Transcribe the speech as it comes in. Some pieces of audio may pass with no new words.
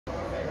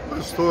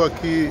Estou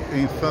aqui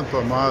em Santo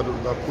Amaro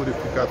da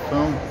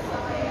Purificação,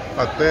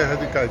 a terra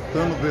de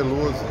Caetano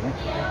Veloso, né?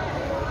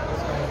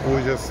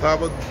 Hoje é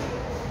sábado,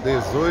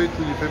 18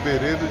 de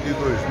fevereiro de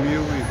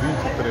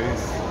 2023.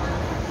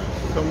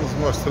 Estamos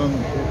mostrando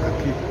um pouco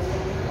aqui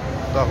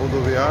da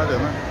rodoviária,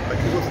 né?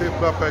 Aqui você,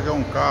 para pegar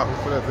um carro,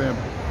 por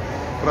exemplo,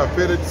 para a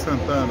Feira de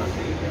Santana,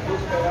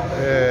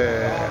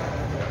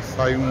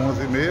 sai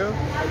 11h30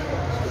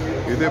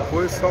 e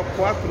depois só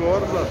 4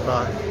 horas da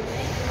tarde,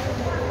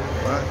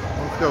 né?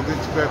 Então, se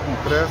alguém tiver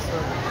com pressa,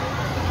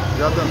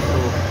 já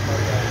dançou.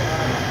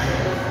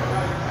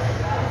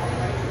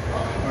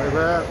 Mas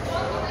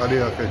ali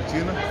a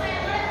cantina.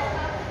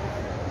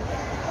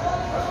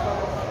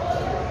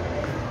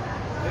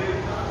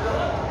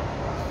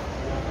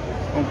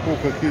 Um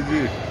pouco aqui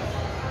de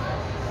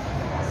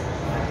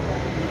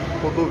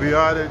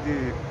rodoviária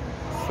de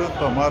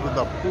Santo Amaro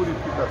da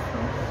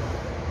Purificação.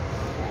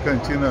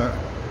 Cantina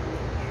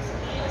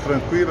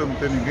tranquila, não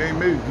tem ninguém,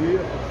 meio-dia,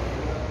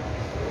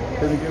 não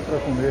tem ninguém para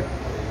comer.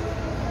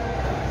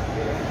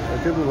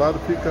 Aqui do lado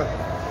fica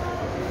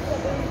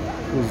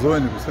os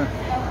ônibus, né?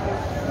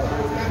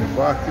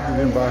 Embarque e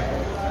desembarque.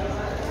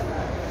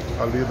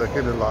 Ali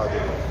daquele lado.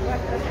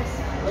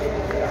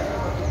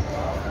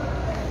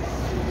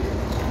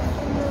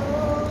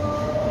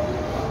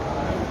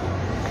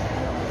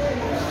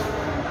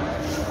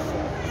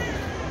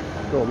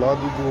 Ao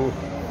lado do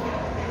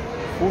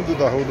fundo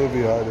da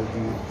rodoviária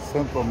de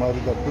Santo Amaro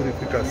da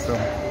Purificação.